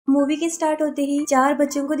Movie के start होते ही 4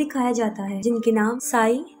 बच्चों को दिखाया जाता है जिनके नाम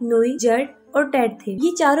साई, नोई, जड और टेड थे।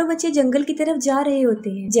 ये चारों बच्चे जंगल की तरफ जा रहे होते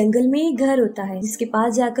हैं। जंगल में एक घर होता है जिसके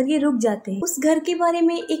पास जाकर ये रुक जाते हैं। उस घर के बारे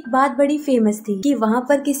में एक बात बड़ी फेमस थी कि वहाँ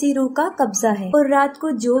पर किसी रूह का कब्जा है और रात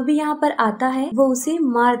को जो भी यहाँ पर आता है वो उसे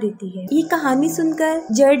मार देती है। ये कहानी सुनकर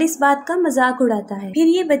जड इस बात का मजाक उड़ाता है। फिर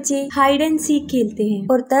ये बच्चे हाइड एंड सीक खेलते हैं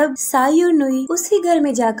और तब साई और नोई उसी घर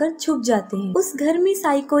में जाकर छुप जाते हैं। उस घर में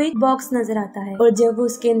साई को एक बॉक्स नजर आता है और जब वो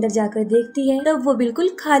उसके अंदर जाकर देखती है तब वो बिल्कुल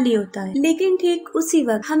खाली होता है। लेकिन ठीक उसी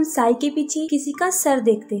वक्त हम साई के पीछे किसी का सर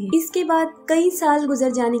देखते हैं। इसके बाद कई साल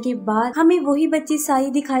गुजर जाने के बाद हमें वही बच्ची साई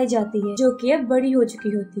दिखाई जाती है जो कि अब बड़ी हो चुकी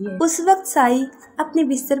होती है। उस वक्त साई अपने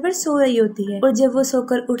बिस्तर पर सो रही होती है और जब वो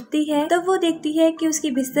सोकर उठती है तब वो देखती है कि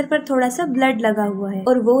उसके बिस्तर पर थोड़ा सा ब्लड लगा हुआ है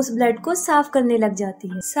और वो उस ब्लड को साफ करने लग जाती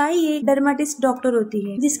है। साई एक डर्माटिस्ट डॉक्टर होती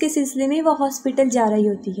है जिसके सिलसिले में वो हॉस्पिटल जा रही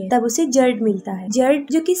होती है। तब उसे जड मिलता है। जड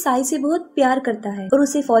जो कि साई से बहुत प्यार करता है और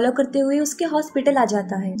उसे फॉलो करते हुए उसके हॉस्पिटल आ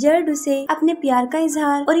जाता है। जड उसे अपने प्यार का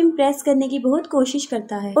इजहार और इम्प्रेस करने की बहुत कोशिश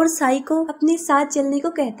करता है और साई को अपने साथ चलने को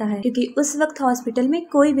कहता है क्योंकि उस वक्त हॉस्पिटल में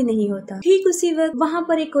कोई भी नहीं होता। ठीक उसी वक्त वहाँ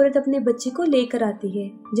पर एक औरत अपने बच्चे को लेकर आती है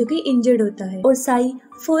जो कि इंजर्ड होता है और साई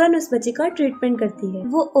फौरन उस बच्चे का ट्रीटमेंट करती है।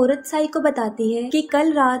 वो औरत साई को बताती है कि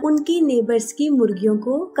कल रात उनकी नेबर्स की मुर्गियों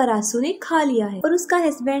को करासू ने खा लिया है और उसका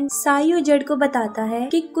हस्बैंड साई और जड को बताता है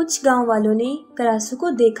कि कुछ गांव वालों ने करासू को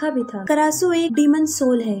देखा भी था। करासू एक डीमन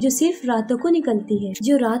सोल है जो सिर्फ रातों को निकलती है,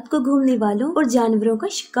 जो रात को घूमने वालों और जानवरों का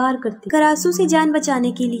शिकार करती है। करासू से जान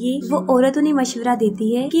बचाने के लिए वो औरत उन्हें मशवरा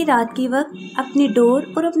देती है कि रात के वक्त अपनी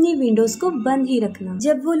डोर और अपनी विंडोज को बंद ही रखना।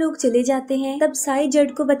 जब वो लोग चले जाते हैं तब साई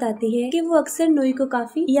जड को बताती है कि वो अक्सर नोई को काफी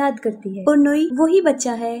याद करती है और नोई वही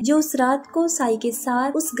बच्चा है जो उस रात को साई के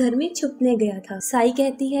साथ उस घर में छुपने गया था। साई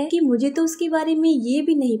कहती है कि मुझे तो उसके बारे में ये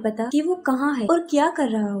भी नहीं पता कि वो कहाँ है और क्या कर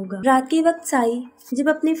रहा होगा। रात के वक्त साई जब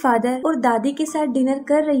अपने फादर और दादी के साथ डिनर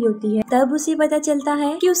कर रही होती है तब उसे पता चलता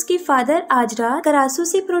है कि उसके फादर आज रात करासू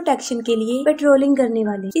से प्रोटेक्शन के लिए पेट्रोलिंग करने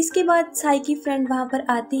वाले। इसके बाद साई की फ्रेंड वहाँ पर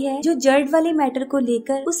आती है जो जड वाले मैटर को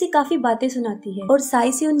लेकर उसे काफी बातें सुनाती है और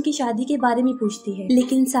साई से उनकी शादी के बारे में पूछती है।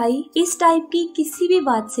 लेकिन साई इस टाइप की किसी भी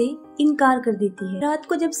बात से इनकार कर देती है। रात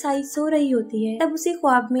को जब साई सो रही होती है तब उसे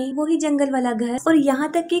ख्वाब में वही जंगल वाला घर और यहाँ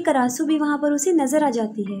तक कि करासू भी वहाँ पर उसे नजर आ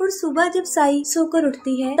जाती है। और सुबह जब साई सोकर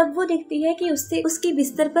उठती है तब वो देखती है कि उससे उसके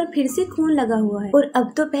बिस्तर पर फिर से खून लगा हुआ है और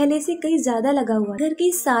अब तो पहले से कहीं ज्यादा लगा हुआ। घर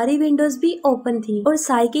की सारी विंडोज भी ओपन थी और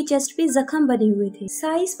साई की चेस्ट पे जख्म बने हुए थे।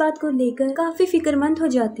 साई इस बात को लेकर काफी फिक्रमंद हो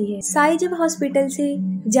जाती है। साई जब हॉस्पिटल से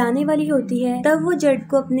जाने वाली होती है तब वो जड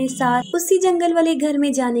को अपने साथ उसी जंगल वाले घर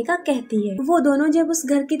में जाने का कहती है। वो दोनों जब उस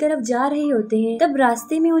घर की तरफ जा रहे होते हैं तब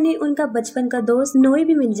रास्ते में उन्हें उनका बचपन का दोस्त नोई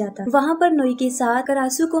भी मिल जाता है। वहाँ पर नोई के साथ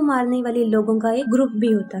करासू को मारने वाले लोगों का एक ग्रुप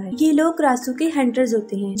भी होता है। ये लोग करासू के हंटर्स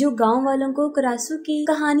होते हैं जो गांव वालों को करासू की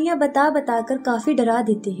कहानियाँ बता कर काफी डरा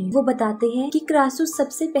देते हैं। वो बताते हैं कि करासू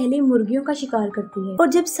सबसे पहले मुर्गियों का शिकार करती है और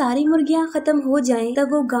जब सारी मुर्गियाँ खत्म हो जाएं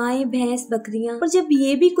तब वो गाय, भैंस, बकरियाँ और जब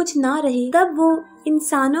ये भी कुछ ना रहे तब वो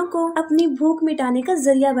इंसानों को अपनी भूख मिटाने का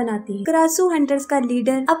जरिया बनाती है। करासू हंटर्स का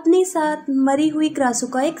लीडर अपने साथ मरी हुई करासू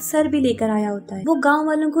का एक सर भी लेकर आया होता है। वो गांव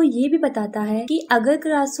वालों को ये भी बताता है कि अगर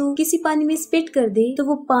करासू किसी पानी में स्पिट कर दे तो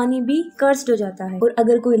वो पानी भी कर्स्ड हो जाता है और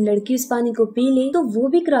अगर कोई लड़की उस पानी को पी ले तो वो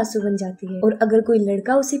भी करासू बन जाती है और अगर कोई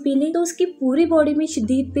लड़का उसे पी ले तो उसकी पूरी बॉडी में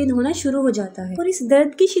शदीद पेन होना शुरू हो जाता है और इस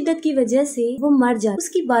दर्द की शिद्दत की वजह से वो मर जाता है।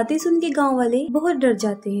 उसकी बातें सुन के गाँव वाले बहुत डर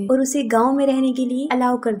जाते हैं और उसे गाँव में रहने के लिए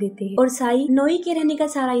अलाउ कर देते हैं और साई नोई के रहने का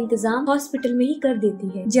सारा इंतजाम हॉस्पिटल में ही कर देती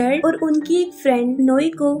है। जड और उनकी एक फ्रेंड नोई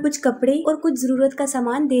को कुछ कपड़े और कुछ जरूरत का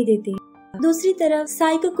सामान दे देते हैं। दूसरी तरफ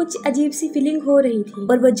साई को कुछ अजीब सी फीलिंग हो रही थी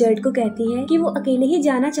और वो जड को कहती है कि वो अकेले ही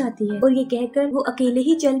जाना चाहती है और ये कहकर वो अकेले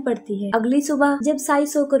ही चल पड़ती है। अगली सुबह जब साई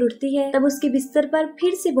सोकर उठती है तब उसके बिस्तर पर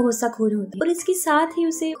फिर से बहुत सा खून होता है और इसके साथ ही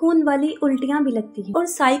उसे खून वाली उल्टियाँ भी लगती है और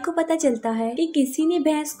साई को पता चलता है कि किसी ने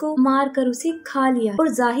भैंस को मार कर उसे खा लिया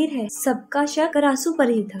और जाहिर है सबका शक करासू पर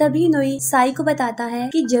ही था। तभी नोई साई को बताता है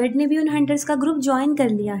कि जड ने भी उन हंटर्स का ग्रुप ज्वाइन कर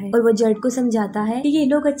लिया है और वो जड को समझाता है कि ये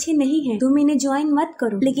लोग अच्छे नहीं है, तुम इन्हें ज्वाइन मत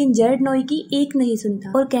करो। लेकिन जड नोई की एक नहीं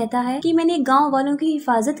सुनता और कहता है कि मैंने गांव वालों की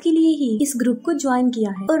हिफाजत के लिए ही इस ग्रुप को ज्वाइन किया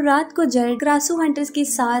है। और रात को जड करासू हंटर्स के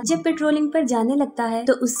साथ जब पेट्रोलिंग पर जाने लगता है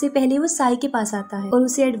तो उससे पहले वो साई के पास आता है और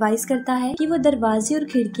उसे एडवाइस करता है कि वो दरवाजे और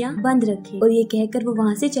खिड़कियां बंद रखे और ये कहकर वो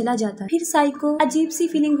वहाँ से चला जाता है। फिर साई को अजीब सी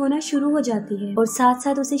फीलिंग होना शुरू हो जाती है और साथ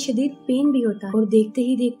साथ उसे शदीद पेन भी होता है और देखते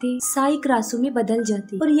ही देखते साई करासू में बदल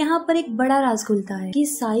जाती है। और यहाँ पर एक बड़ा राज खुलता है कि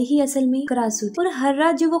साई ही असल में करासू थी और हर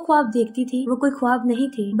रात जो वो ख्वाब देखती थी वो कोई ख्वाब नहीं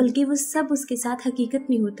थे बल्कि वो सब सब उसके साथ हकीकत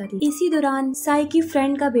में होता थी। इसी दौरान साई की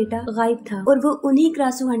फ्रेंड का बेटा गायब था और वो उन्हीं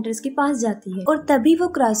क्रासू हंटर्स के पास जाती है और तभी वो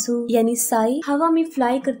क्रासू यानी साई हवा में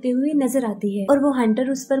फ्लाई करते हुए नजर आती है और वो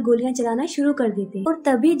हंटर उस पर गोलियां चलाना शुरू कर देते हैं और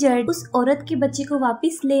तभी जड उस औरत के बच्चे को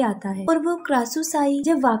वापस ले आता है और वो क्रासू साई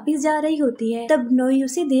जब वापस जा रही होती है तब नोई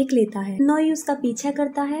उसे देख लेता है। नोई उसका पीछा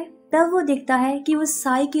करता है। तब वो देखता है कि वो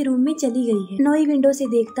साई के रूम में चली गई है। नोई विंडो से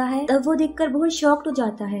देखता है। तब वो देखकर बहुत शॉक्ड हो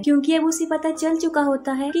जाता है क्योंकि अब उसे पता चल चुका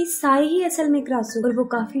होता है कि साई ही असल में क्रासू, और वो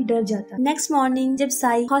काफी डर जाता है। नेक्स्ट मॉर्निंग जब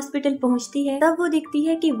साई हॉस्पिटल पहुंचती है तब वो देखती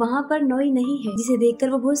है कि वहाँ पर नोई नहीं है, जिसे देखकर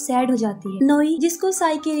वो बहुत सैड हो जाती है। नोई जिसको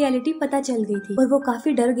साई की रियलिटी पता चल गई थी और वो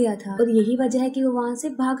काफी डर गया था और यही वजह है कि वो वहाँ से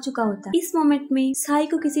भाग चुका होता है। इस मोमेंट में साई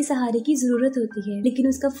को किसी सहारे की जरूरत होती है लेकिन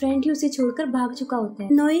उसका फ्रेंड ही उसे छोड़कर भाग चुका होता है।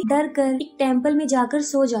 नोई डर कर एक टेम्पल में जाकर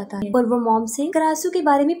सो जाता है और वो मॉम से क्रासू के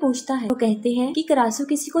बारे में पूछता है। वो कहते हैं कि क्रासू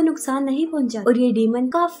किसी को नुकसान नहीं पहुंचा और ये डीमन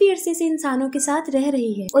काफी अरसे से इंसानों के साथ रह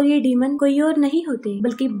रही है और ये डीमन कोई और नहीं होते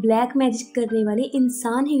बल्कि ब्लैक मैजिक करने वाले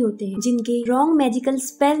इंसान ही होते हैं जिनके रॉन्ग मैजिकल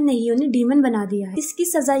स्पेल ने ही उन्हें डीमन बना दिया है। इसकी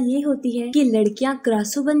सजा ये होती है कि लड़कियां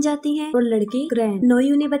क्रासू बन जाती हैं और लड़के ग्रैंड।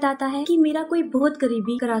 नोई उन्हें बताता है कि मेरा कोई बहुत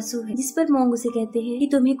करीबी क्रासू है, जिस पर मोंग उसे कहते हैं कि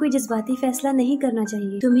तुम्हें कोई जज्बाती फैसला नहीं करना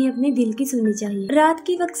चाहिए, तुम्हें अपने दिल की सुननी चाहिए। रात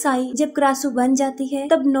के वक्त साई जब क्रासू बन जाती है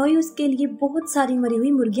तब नोई उसके लिए बहुत सारी मरी हुई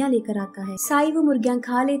मुर्गियां लेकर आता है। साई वो मुर्गियां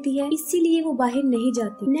खा लेती है, इसीलिए वो बाहर नहीं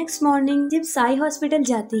जाती। नेक्स्ट मॉर्निंग जब साई हॉस्पिटल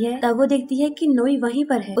जाती है तब वो देखती है कि नोई वहीं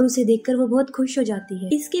पर है और उसे देखकर वो बहुत खुश हो जाती है।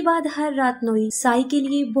 इसके बाद हर रात नोई साई के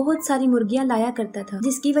लिए बहुत सारी मुर्गियां लाया करता था,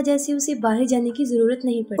 जिसकी वजह से उसे बाहर जाने की जरूरत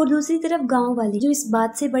नहीं पड़ी। और दूसरी तरफ गाँव वाले जो इस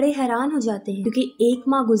बात से बड़े हैरान हो जाते हैं क्योंकि एक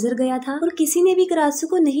माह गुजर गया था और किसी ने भी क्रासू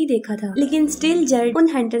को नहीं देखा था, लेकिन स्टिल जड उन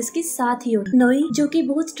हंटर्स के साथ ही होता। नोई जो कि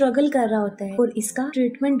बहुत स्ट्रगल कर रहा होता है और इसका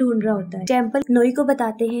ट्रीटमेंट ढूंढ रहा होता है। टेम्पल नोई को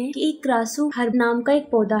बताते हैं कि एक क्रासू हर्ब नाम का एक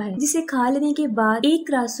पौधा है जिसे खा लेने के बाद एक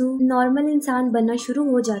क्रासू नॉर्मल इंसान बनना शुरू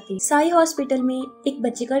हो जाती है। साई हॉस्पिटल में एक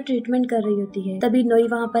बच्चे का ट्रीटमेंट कर रही होती है, तभी नोई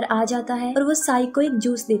वहाँ पर आ जाता है और वो साई को एक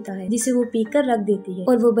जूस देता है जिसे वो पीकर रख देती है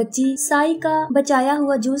और वो बच्ची साई का बचाया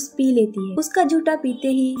हुआ जूस पी लेती है। उसका झूठा पीते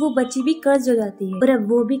ही वो बच्ची भी कर्ज हो जाती है और अब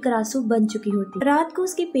वो भी क्रासू बन चुकी होती है। रात को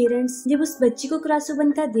उसके पेरेंट्स जब उस बच्ची को क्रासू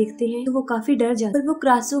बनता देखते हैं तो वो काफी डर जाते हैं और वो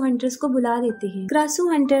क्रासू हंटर्स को बुला देते हैं। क्रासू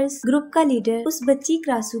हंटर्स ग्रुप का लीडर उस बच्ची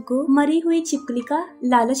क्रासू को मरी हुई छिपकली का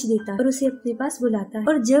लालच देता है और उसे अपने पास बुलाता है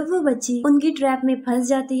और जब वो बच्ची उनकी ट्रैप में फंस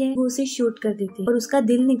जाती है वो उसे शूट कर देते हैं और उसका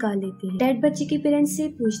दिल निकाल लेते हैं। डेड बच्ची के पेरेंट्स से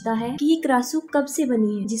पूछता है कि ये क्रासू कब से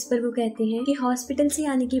बनी है, जिस पर वो कहते हैं कि हॉस्पिटल से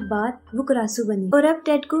आने के बाद वो क्रासू बनी और अब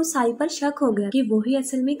टेड को साई पर शक हो गया कि वो ही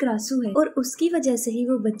असल में क्रासू है और उसकी वजह से ही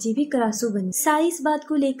वो बच्ची भी क्रासू बनी। साई इस बात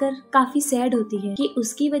को लेकर काफी सैड होती है कि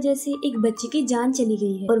उसकी वजह से एक बच्ची की जान चली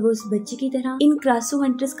गई है और वो उस बच्ची की तरह इन क्रासू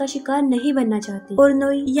हंटर्स का शिकार नहीं बनना चाहती। और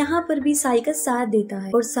नोई यहाँ पर भी साई का साथ देता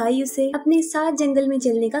है और साई उसे अपने साथ जंगल में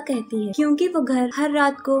चलने का कहती है क्योंकि वो घर हर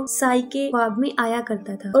रात को साई के ख्वाब में आया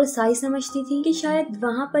करता था और साई समझती थी कि शायद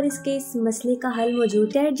वहाँ पर इसके इस मसले का हल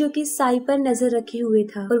मौजूद है। जो कि साई पर नजर रखे हुए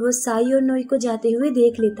था और वो साई और नोई को जाते हुए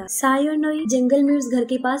देख लेता। साई और नोई जंगल में उस घर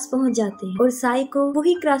के पास पहुँच जाते हैं और साई को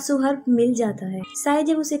वही क्रासू हर्ब मिल जाता है। साई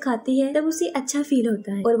जब उसे खाती है तब उसे अच्छा फील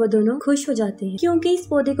होता है और वो दोनों खुश हो जाते हैं क्योंकि इस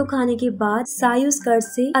पौधे को खाने के बाद साई उस कर्ज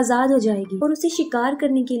से आजाद हो जाएगी और उसे शिकार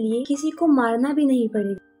करने के लिए किसी को मारना भी नहीं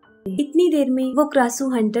पड़ेगा। इतनी देर में वो क्रासू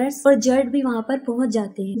हंटर्स और जर्ड भी वहाँ पर पहुँच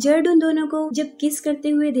जाते हैं। जर्ड उन दोनों को जब किस करते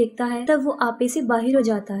हुए देखता है तब वो आपे से बाहर हो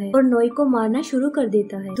जाता है और नोई को मारना शुरू कर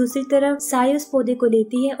देता है। दूसरी तरफ साई उस पौधे को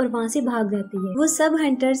लेती है और वहाँ से भाग जाती है। वो सब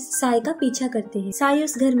हंटर्स साई का पीछा करते हैं। साई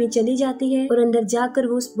उस घर में चली जाती है और अंदर जाकर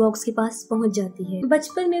वो उस बॉक्स के पास पहुँच जाती है।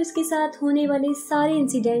 बचपन में उसके साथ होने वाले सारे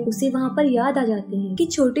इंसिडेंट उसे वहाँ पर याद आ जाते हैं कि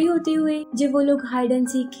छोटे होते हुए जब वो लोग हाइड एंड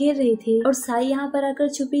सीक खेल रहे थे और साई यहाँ पर आकर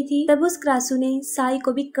छुपी थी तब उस क्रासू ने साई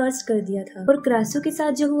को भी कर दिया था और क्रासू के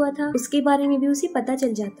साथ जो हुआ था उसके बारे में भी उसे पता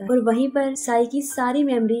चल जाता है और वहीं पर साई की सारी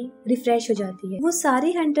मेमोरी रिफ्रेश हो जाती है। वो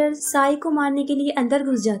सारे हंटर साई को मारने के लिए अंदर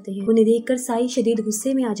घुस जाते हैं। उन्हें देखकर साई शदीद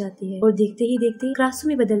गुस्से में आ जाती है और देखते ही देखते क्रासू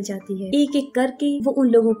में बदल जाती है। एक एक करके वो उन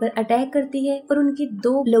लोगों पर अटैक करती है और उनके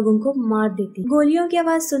 2 लोगों को मार देती है। गोलियों की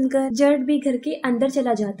आवाज सुनकर जर्ड भी घर के अंदर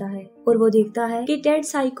चला जाता है और वो देखता है कि टेड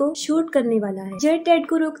साई को शूट करने वाला है। जर्ड टेड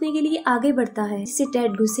को रोकने के लिए आगे बढ़ता है जिससे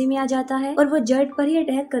टेड गुस्से में आ जाता है और वो जर्ड पर ही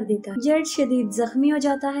अटैक कर देता है। जर्ड शदीद जख्मी हो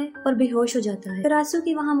जाता है और बेहोश हो जाता है। क्रासू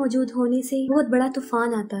के वहाँ मौजूद होने से बहुत बड़ा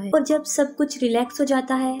तूफान आता है और जब सब कुछ रिलैक्स हो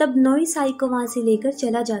जाता है तब नोई साई को वहाँ से लेकर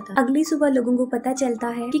चला जाता है। अगली सुबह लोगों को पता चलता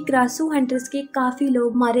है कि क्रासू हंटर्स के काफी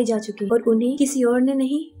लोग मारे जा चुके और उन्हें किसी और ने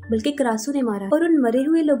नहीं बल्कि क्रासू ने मारा और उन मरे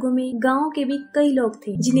हुए लोगों में गाँव के भी कई लोग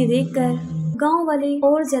थे जिन्हें देखकर गाँव वाले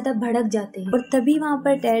और ज्यादा भड़क जाते हैं और तभी वहाँ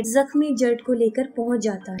पर टेड जख्मी जर्ड को लेकर पहुँच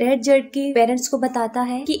जाता है। टेड जर्ड के पेरेंट्स को बताता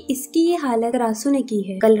है कि इसकी ये हालत क्रासू ने की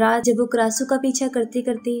है। कल रात जब वो क्रासू का पीछा करते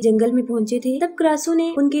करते जंगल में पहुँचे थे तब क्रासू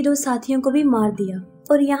ने उनके 2 साथियों को भी मार दिया।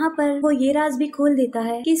 और यहाँ पर वो ये राज भी खोल देता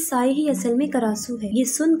है कि साई ही असल में क्रासू है। ये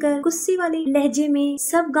सुनकर गुस्से वाले लहजे में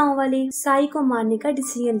सब गांव वाले साई को मारने का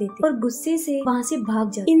डिसीजन लेते और गुस्से से वहाँ से भाग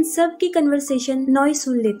जाते। इन सब की कन्वर्सेशन नॉय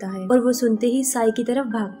सुन लेता है और वो सुनते ही साई की तरफ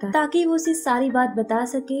भागता है ताकि वो उसे सारी बात बता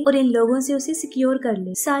सके और इन लोगों से उसे सिक्योर कर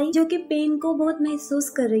ले। साई जो कि पेन को बहुत महसूस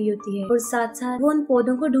कर रही होती है और साथ साथ वो उन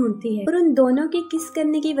पौधों को ढूंढती है और उन दोनों के किस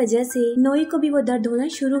करने की वजह से नॉय को भी वो दर्द होना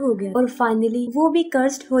शुरू हो गया और फाइनली वो भी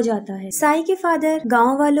कर्स्ड हो जाता है। साई के फादर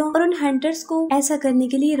गांव वालों और उन हंटर्स को ऐसा करने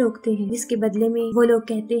के लिए रोकते हैं, जिसके बदले में वो लोग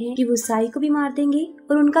कहते हैं कि वो साई को भी मार देंगे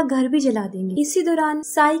और उनका घर भी जला देंगे। इसी दौरान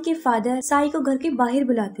साई के फादर साई को घर के बाहर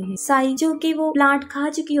बुलाते हैं। साई जो कि वो प्लांट खा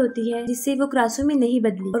चुकी होती है जिससे वो क्रासू में नहीं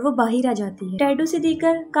बदली और वो बाहर आ जाती है। टेड उसे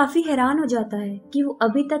देखकर काफी हैरान हो जाता है कि वो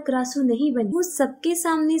अभी तक क्रासू नहीं बनी। वो सबके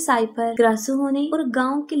सामने साई पर क्रासू होने और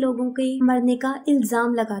गाँव के लोगों के मरने का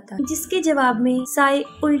इल्जाम लगाता है, जिसके जवाब में साई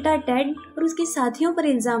उल्टा टेड और उसके साथियों पर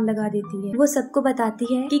इल्जाम लगा देती है। वो सबको बताती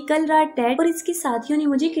है कि कल रात टेड और इसके साथियों ने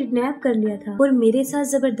मुझे किडनैप कर लिया था और मेरे साथ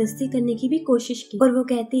जबरदस्ती करने की भी कोशिश की और वो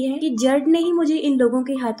कहती है कि जर्ड ने ही मुझे इन लोगों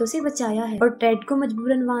के हाथों से बचाया है और टेड को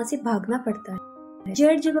मजबूरन वहाँ से भागना पड़ता है।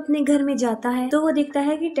 जर्ड जब अपने घर में जाता है तो वो देखता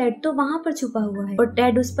है कि टेड तो वहाँ पर छुपा हुआ है और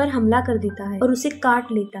टेड उस पर हमला कर देता है और उसे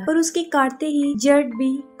काट लेता है और उसके काटते ही जर्ड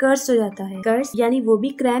भी कर्स हो जाता है। कर्स यानी वो भी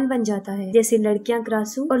क्रैन बन जाता है, जैसे लड़कियां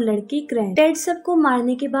क्रासू और लड़के क्रैन। टेड सबको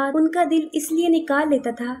मारने के बाद उनका दिल इसलिए निकाल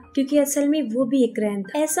लेता था क्योंकि असल में वो भी एक क्रैन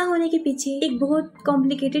था। ऐसा होने के पीछे एक बहुत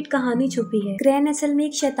कॉम्प्लिकेटेड कहानी छुपी है। क्रैन असल में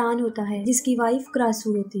एक शैतान होता है जिसकी वाइफ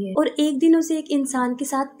क्रासू होती है और एक दिन उसे एक इंसान के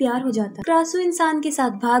साथ प्यार हो जाता है। क्रासू इंसान के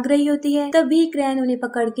साथ भाग रही होती है तभी क्रैन उन्हें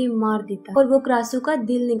पकड़ के मार देता और वो क्रासू का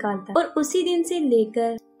दिल निकालता और उसी दिन से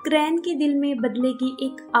लेकर क्रैन के दिल में बदले की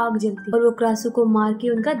एक आग जलती और वो क्रासू को मार के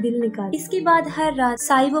उनका दिल निकाल। इसके बाद हर रात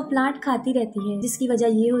साई वो प्लांट खाती रहती है जिसकी वजह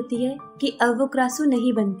ये होती है कि अब वो क्रासू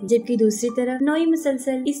नहीं बनती, जबकि दूसरी तरफ नोई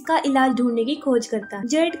मुसलसल इसका इलाज ढूंढने की खोज करता है।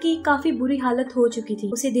 जर्ड की काफी बुरी हालत हो चुकी थी,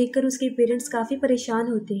 उसे देखकर उसके पेरेंट्स काफी परेशान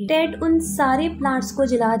होते हैं। टेड उन सारे प्लांट्स को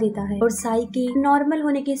जला देता है और साई के नॉर्मल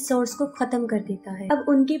होने के सोर्स को खत्म कर देता है। अब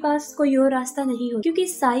उनके पास कोई और रास्ता नहीं हो क्योंकि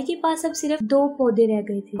साई के पास अब सिर्फ 2 पौधे रह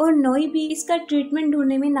गए थे और नोई भी इसका ट्रीटमेंट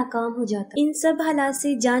ढूंढने में नाकाम हो जाता। इन सब हालात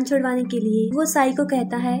से जान छुड़वाने के लिए वो साई को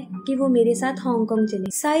कहता है कि वो मेरे साथ हांगकांग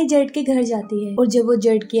चले। साई जर्ड के घर जाती है और जब वो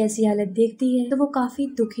जर्ड की ऐसी हालत देखती है तो वो काफी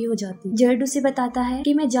दुखी हो जाती है। जर्ड उसे बताता है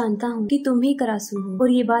कि मैं जानता हूँ कि तुम ही क्रासू हो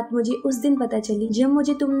और ये बात मुझे उस दिन पता चली जब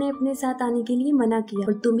मुझे तुमने अपने साथ आने के लिए मना किया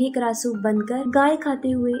और तुम्हें क्रासू बनकर गाय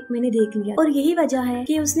खाते हुए मैंने देख लिया और यही वजह है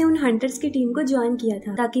कि उसने उन हंटर्स की टीम को ज्वाइन किया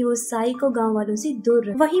था ताकि वो साई को गाँव वालों से दूर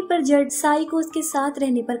रहे। वहीं पर जर्ड साई को उसके साथ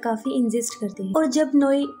रहने पर काफी इंसिस्ट करते हैं और जब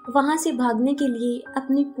नोई वहाँ से भागने के लिए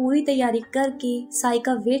अपनी पूरी तैयारी करके साई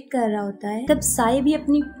का वेट कर रहा होता है तब साई भी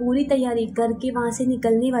अपनी पूरी तैयारी करके वहाँ से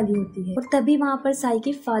निकलने वाली होती है और तभी वहाँ पर साई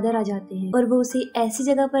के फादर आ जाते हैं और वो उसे ऐसी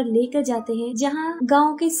जगह पर लेकर जाते हैं जहाँ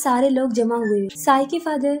गांव के सारे लोग जमा हुए। साई के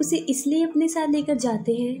फादर उसे इसलिए अपने साथ लेकर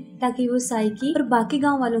जाते हैं ताकि वो साई की और बाकी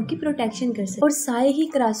गांव वालों की प्रोटेक्शन कर सके और साई ही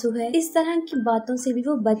क्रासू है, इस तरह की बातों से भी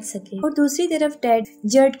वो बच सके। और दूसरी तरफ टेड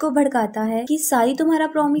जर्ड को भड़काता है कि साई तुम्हारा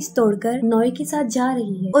प्रॉमिस तोड़कर नॉय के साथ जा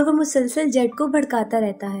रही है और वो मुसलसल जर्ड को भड़काता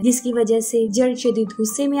रहता है जिसकी वजह से जर्ड शदीद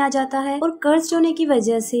गुस्से में आ जाता है और कर्ज होने की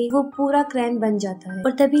वजह से वो पूरा क्रैन बन जाता है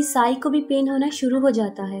और तभी साई को भी पेन होना शुरू हो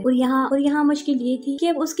जाता है। और यहाँ मुश्किल ये थी कि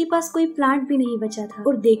अब उसके पास कोई प्लांट भी नहीं बचा था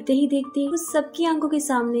और देखते ही देखते उस सबकी आंखों के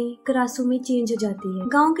सामने क्रासू में चेंज हो जाती है।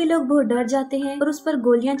 गांव के लोग बहुत डर जाते हैं और उस पर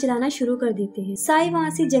गोलियां चलाना शुरू कर देते हैं। साई वहाँ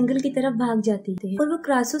से जंगल की तरफ भाग जाती है और वो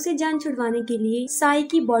क्रासू से जान छुड़वाने के लिए साई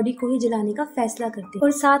की बॉडी को ही जलाने का फैसला करते हैं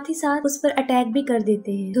और साथ ही साथ उस पर अटैक भी कर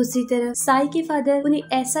देते हैं। दूसरी तरफ साई के फादर उन्हें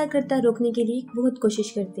ऐसा करता रोकने के लिए बहुत कोशिश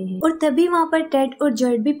करते हैं और तभी वहाँ पर टेड और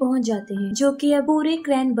जर्ड भी पहुँच जाते हैं जो कि अब पूरे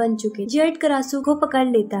क्रैन बन चुके। जर्ड क्रासू को पकड़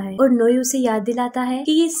लेता है और नोई उसे याद दिलाता है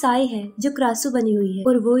कि ये साई है जो क्रासू बनी हुई है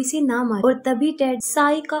और वो इसे ना मारे और तभी टेड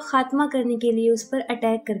साई का खात्मा करने के लिए उस पर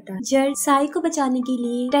अटैक करता है। जर्ड साई को बचाने के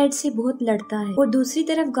लिए टेड से बहुत लड़ता है और दूसरी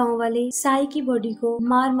तरफ गांव वाले साई की बॉडी को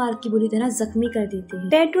मार मार के बुरी तरह जख्मी कर देते हैं।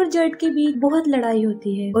 टेड और जर्ड के बीच बहुत लड़ाई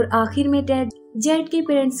होती है और आखिर में टेड जर्ड के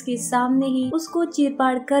पेरेंट्स के सामने ही उसको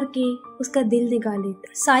चीरपाड़ करके उसका दिल निकाल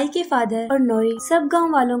लेता। साई के फादर और नोई सब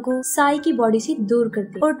गांव वालों को साई की बॉडी से दूर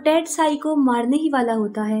करते और टेड साई को मारने ही वाला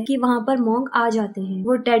होता है कि वहाँ पर मोंग आ जाते हैं।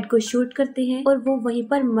 वो टेड को शूट करते हैं और वो वहीं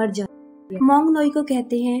पर मर जाते। मोंग नोई को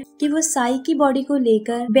कहते हैं कि वो साई की बॉडी को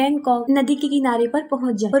लेकर बैंकॉक नदी के किनारे पर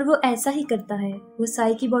पहुंच जाए और वो ऐसा ही करता है। वो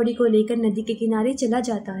साई की बॉडी को लेकर नदी के किनारे चला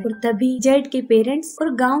जाता है और तभी जेड के पेरेंट्स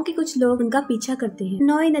और गांव के कुछ लोग उनका पीछा करते हैं।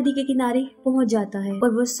 नोई नदी के किनारे पहुंच जाता है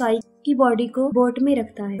और वो साई की बॉडी को बोट में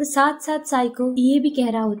रखता है। तो साथ साथ साई को ये भी कह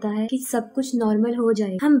रहा होता है कि सब कुछ नॉर्मल हो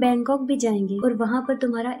जाए, हम बैंकॉक भी जाएंगे और वहाँ पर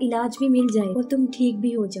तुम्हारा इलाज भी मिल जाए और तुम ठीक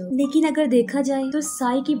भी हो जाओ। लेकिन अगर देखा जाए तो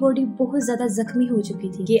साई की बॉडी बहुत ज्यादा जख्मी हो चुकी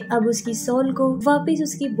थी कि अब उसकी सोल को वापस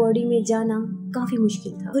उसकी बॉडी में जाना काफी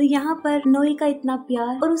मुश्किल था। और यहाँ पर नोई का इतना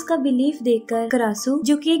प्यार और उसका बिलीफ देखकर करासू,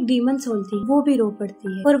 जो कि एक डीमन सोल थी, वो भी रो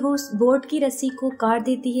पड़ती है और वो उस बोट की रस्सी को काट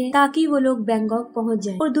देती है ताकि वो लोग बैंकॉक पहुँच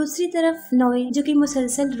जाए। और दूसरी तरफ नोई, जो कि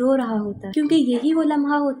मुसलसल रो रहा होता है क्योंकि यही वो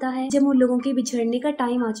लम्हा होता है जब उन लोगों के बिछड़ने का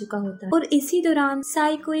टाइम आ चुका होता है। और इसी दौरान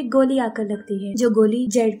साई को एक गोली आकर लगती है, जो गोली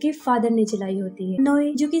जेड के फादर ने चलाई होती है।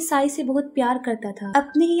 नोई, जो कि साई से बहुत प्यार करता था,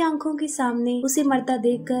 अपनी ही आंखों के सामने उसे मरता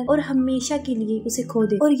देखकर और हमेशा के लिए उसे खो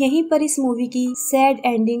दे। और यहीं पर इस मूवी की सैड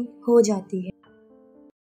एंडिंग हो जाती है।